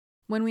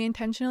When we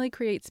intentionally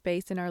create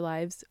space in our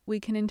lives, we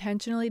can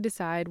intentionally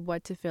decide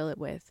what to fill it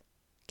with.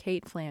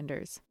 Kate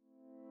Flanders.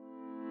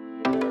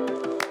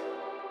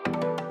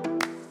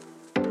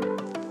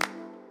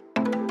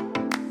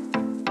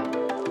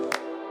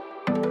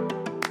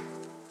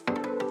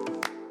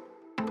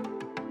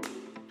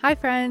 Hi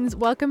friends,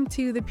 welcome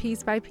to the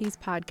Piece by Piece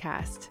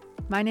podcast.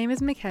 My name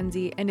is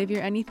Mackenzie, and if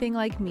you're anything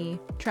like me,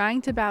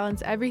 trying to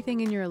balance everything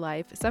in your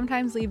life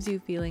sometimes leaves you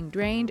feeling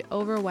drained,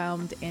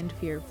 overwhelmed, and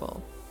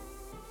fearful.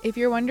 If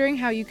you're wondering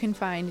how you can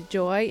find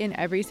joy in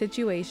every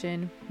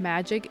situation,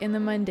 magic in the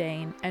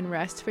mundane, and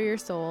rest for your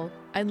soul,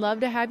 I'd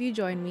love to have you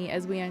join me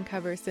as we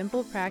uncover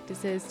simple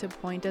practices to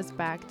point us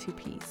back to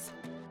peace.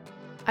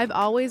 I've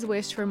always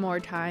wished for more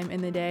time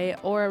in the day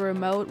or a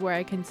remote where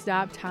I can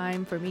stop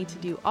time for me to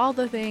do all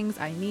the things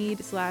I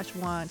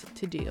need/want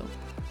to do.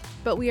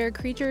 But we are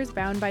creatures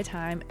bound by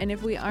time, and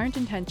if we aren't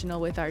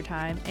intentional with our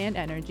time and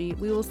energy,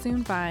 we will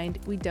soon find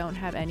we don't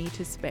have any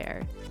to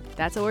spare.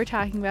 That's what we're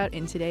talking about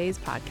in today's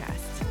podcast.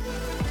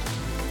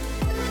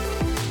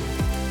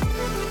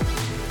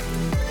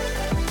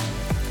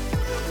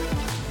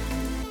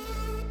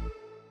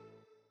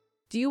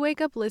 Do you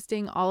wake up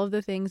listing all of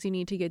the things you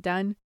need to get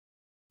done?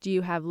 Do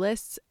you have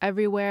lists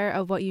everywhere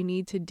of what you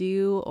need to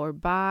do or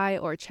buy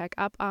or check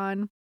up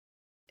on?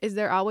 Is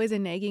there always a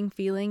nagging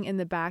feeling in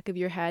the back of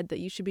your head that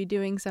you should be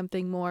doing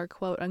something more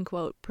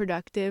quote-unquote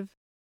productive?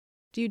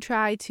 Do you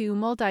try to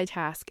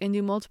multitask and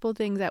do multiple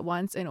things at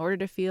once in order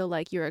to feel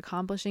like you're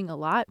accomplishing a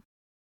lot?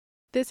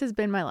 This has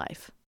been my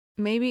life.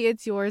 Maybe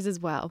it's yours as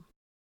well.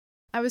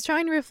 I was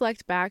trying to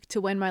reflect back to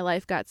when my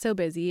life got so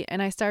busy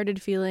and I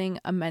started feeling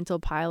a mental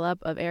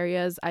pileup of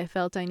areas I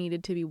felt I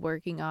needed to be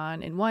working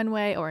on in one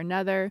way or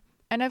another,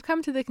 and I've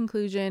come to the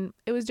conclusion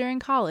it was during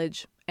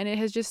college, and it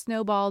has just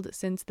snowballed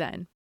since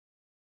then.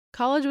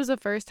 College was the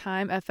first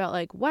time I felt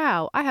like,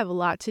 wow, I have a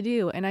lot to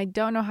do, and I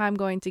don't know how I'm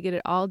going to get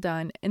it all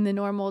done in the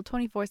normal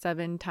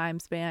 24/7 time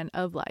span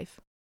of life.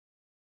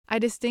 I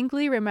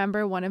distinctly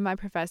remember one of my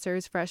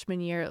professors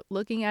freshman year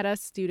looking at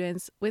us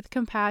students with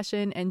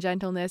compassion and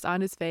gentleness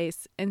on his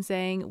face and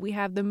saying we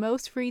have the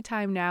most free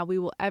time now we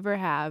will ever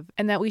have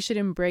and that we should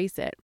embrace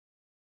it.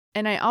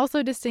 And I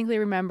also distinctly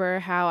remember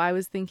how I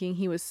was thinking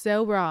he was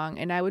so wrong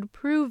and I would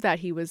prove that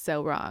he was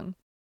so wrong.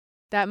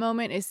 That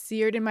moment is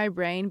seared in my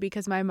brain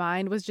because my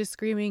mind was just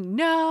screaming,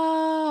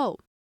 no!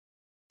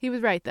 He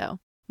was right though.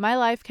 My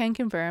life can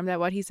confirm that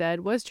what he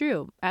said was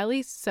true, at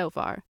least so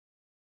far.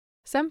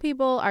 Some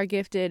people are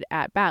gifted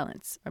at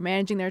balance or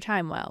managing their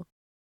time well.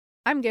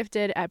 I'm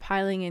gifted at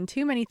piling in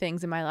too many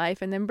things in my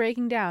life and then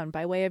breaking down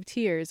by way of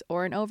tears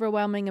or an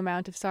overwhelming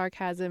amount of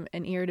sarcasm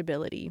and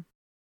irritability.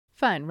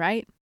 Fun,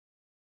 right?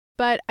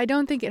 But I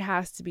don't think it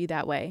has to be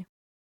that way.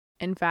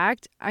 In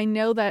fact, I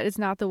know that it's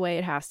not the way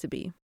it has to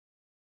be.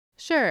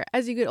 Sure,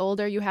 as you get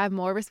older, you have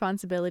more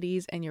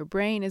responsibilities and your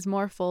brain is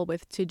more full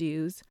with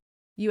to-dos.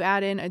 You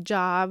add in a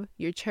job,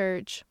 your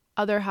church,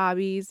 other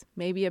hobbies,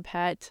 maybe a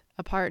pet,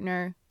 a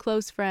partner,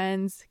 close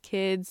friends,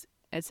 kids,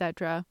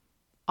 etc.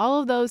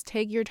 All of those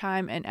take your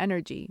time and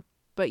energy,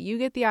 but you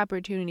get the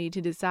opportunity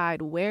to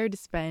decide where to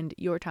spend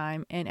your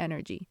time and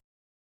energy.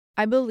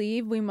 I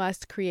believe we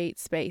must create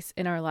space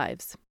in our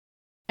lives.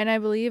 And I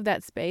believe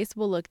that space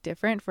will look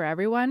different for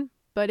everyone,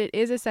 but it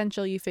is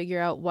essential you figure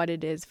out what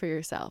it is for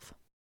yourself.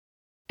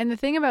 And the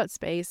thing about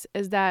space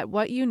is that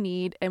what you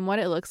need and what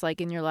it looks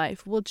like in your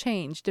life will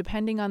change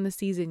depending on the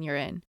season you're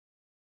in.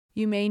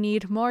 You may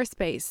need more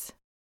space,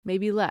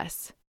 maybe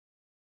less.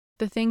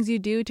 The things you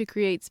do to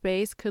create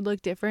space could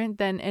look different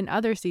than in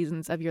other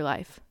seasons of your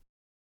life.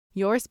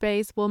 Your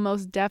space will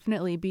most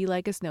definitely be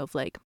like a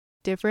snowflake,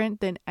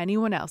 different than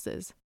anyone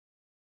else's.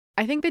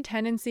 I think the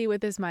tendency with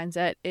this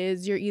mindset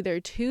is you're either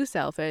too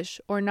selfish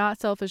or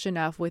not selfish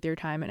enough with your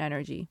time and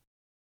energy.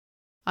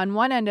 On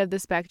one end of the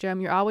spectrum,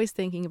 you're always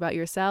thinking about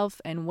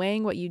yourself and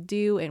weighing what you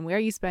do and where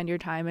you spend your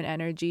time and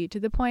energy to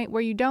the point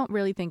where you don't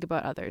really think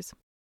about others.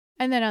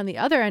 And then on the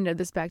other end of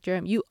the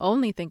spectrum, you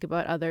only think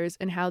about others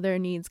and how their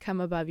needs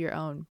come above your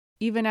own,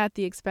 even at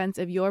the expense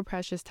of your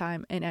precious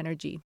time and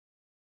energy.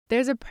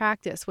 There's a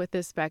practice with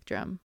this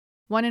spectrum,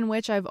 one in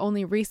which I've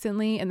only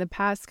recently in the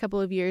past couple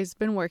of years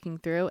been working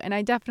through, and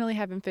I definitely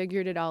haven't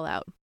figured it all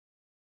out.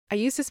 I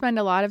used to spend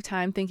a lot of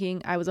time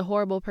thinking I was a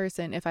horrible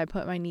person if I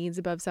put my needs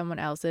above someone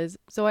else's,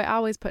 so I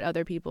always put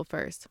other people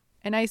first,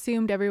 and I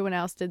assumed everyone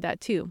else did that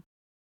too.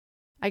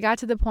 I got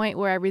to the point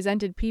where I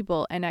resented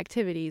people and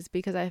activities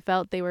because I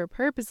felt they were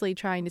purposely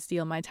trying to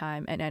steal my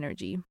time and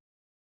energy.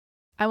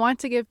 I want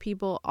to give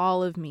people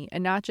all of me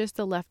and not just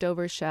the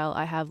leftover shell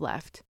I have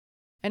left.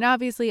 And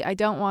obviously, I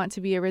don't want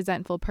to be a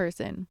resentful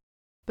person,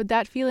 but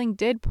that feeling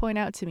did point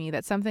out to me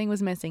that something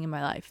was missing in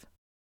my life.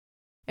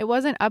 It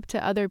wasn't up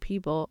to other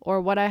people or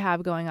what I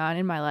have going on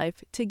in my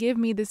life to give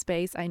me the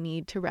space I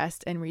need to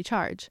rest and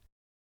recharge.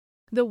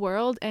 The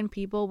world and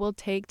people will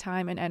take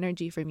time and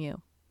energy from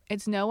you.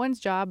 It's no one's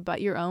job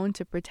but your own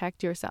to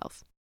protect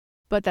yourself.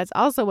 But that's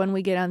also when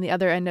we get on the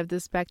other end of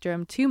the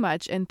spectrum too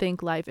much and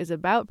think life is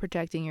about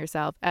protecting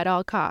yourself at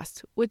all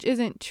costs, which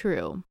isn't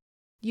true.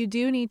 You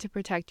do need to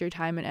protect your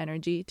time and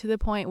energy to the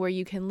point where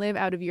you can live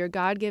out of your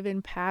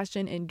God-given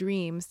passion and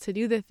dreams to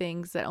do the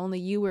things that only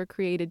you were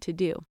created to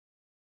do.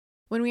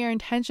 When we are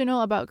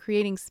intentional about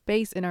creating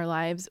space in our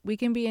lives, we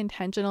can be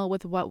intentional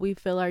with what we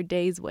fill our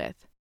days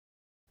with.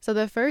 So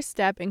the first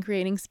step in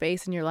creating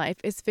space in your life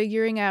is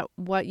figuring out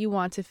what you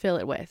want to fill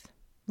it with.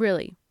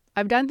 Really.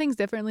 I've done things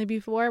differently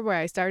before where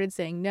I started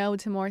saying no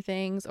to more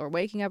things or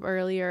waking up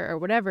earlier or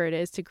whatever it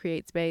is to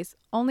create space,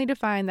 only to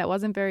find that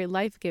wasn't very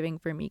life-giving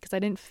for me because I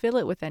didn't fill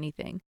it with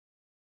anything.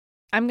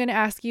 I'm going to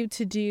ask you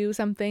to do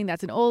something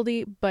that's an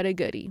oldie but a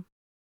goodie.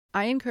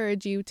 I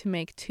encourage you to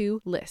make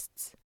 2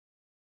 lists.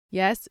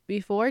 Yes,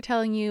 before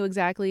telling you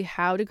exactly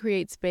how to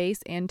create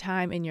space and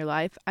time in your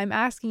life, I'm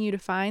asking you to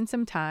find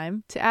some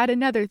time to add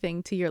another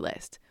thing to your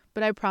list,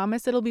 but I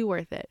promise it'll be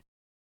worth it.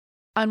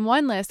 On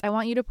one list, I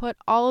want you to put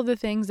all of the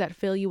things that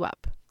fill you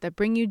up, that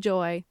bring you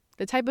joy,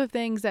 the type of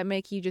things that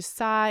make you just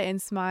sigh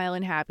and smile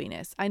in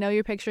happiness. I know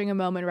you're picturing a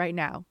moment right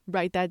now.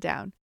 Write that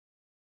down.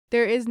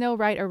 There is no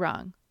right or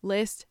wrong.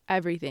 List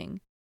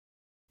everything.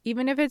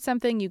 Even if it's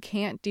something you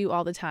can't do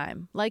all the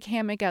time, like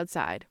hammock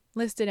outside,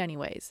 list it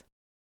anyways.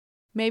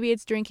 Maybe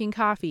it's drinking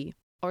coffee,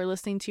 or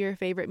listening to your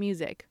favorite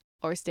music,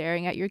 or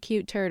staring at your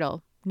cute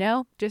turtle.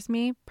 No, just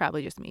me?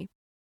 Probably just me.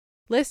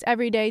 List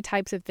everyday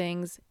types of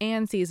things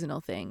and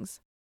seasonal things.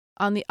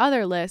 On the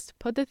other list,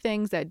 put the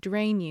things that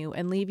drain you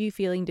and leave you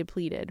feeling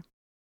depleted.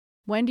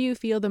 When do you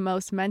feel the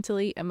most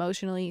mentally,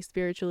 emotionally,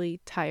 spiritually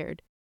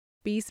tired?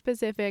 Be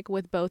specific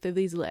with both of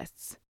these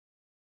lists.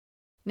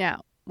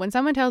 Now, when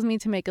someone tells me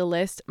to make a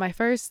list, my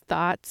first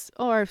thoughts,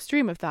 or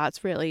stream of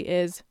thoughts really,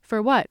 is,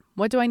 for what?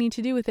 What do I need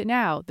to do with it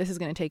now? This is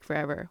going to take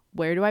forever.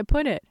 Where do I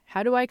put it?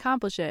 How do I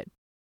accomplish it?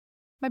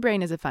 My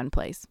brain is a fun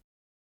place.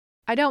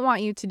 I don't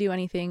want you to do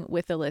anything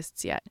with the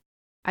lists yet.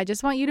 I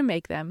just want you to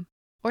make them,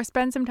 or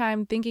spend some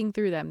time thinking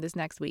through them this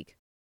next week.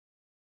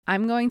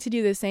 I'm going to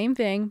do the same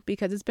thing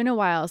because it's been a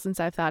while since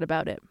I've thought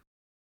about it.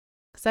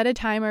 Set a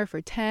timer for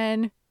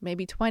 10,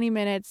 maybe 20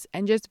 minutes,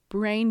 and just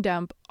brain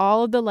dump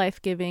all of the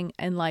life-giving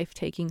and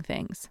life-taking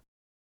things.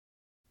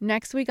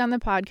 Next week on the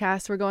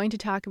podcast, we're going to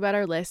talk about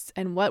our lists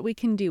and what we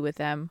can do with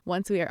them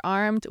once we are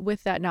armed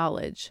with that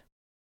knowledge.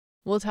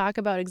 We'll talk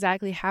about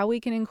exactly how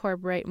we can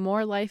incorporate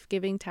more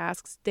life-giving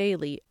tasks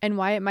daily and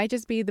why it might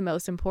just be the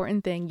most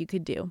important thing you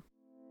could do.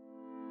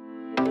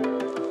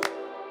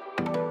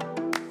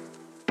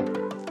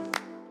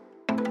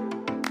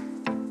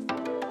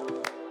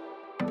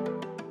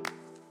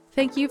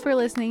 Thank you for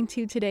listening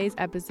to today's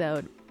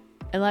episode.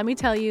 And let me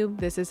tell you,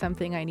 this is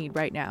something I need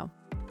right now.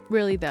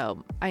 Really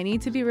though, I need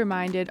to be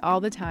reminded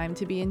all the time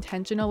to be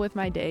intentional with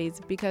my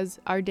days because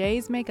our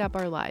days make up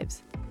our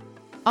lives.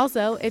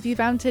 Also, if you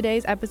found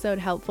today's episode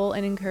helpful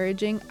and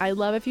encouraging, I'd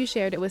love if you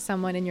shared it with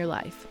someone in your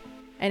life.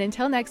 And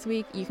until next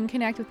week, you can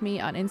connect with me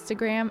on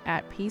Instagram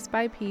at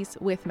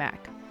piecebypiecewithmac.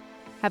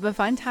 Have a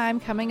fun time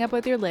coming up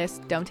with your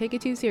list, don't take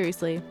it too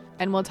seriously,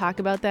 and we'll talk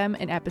about them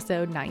in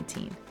episode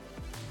 19.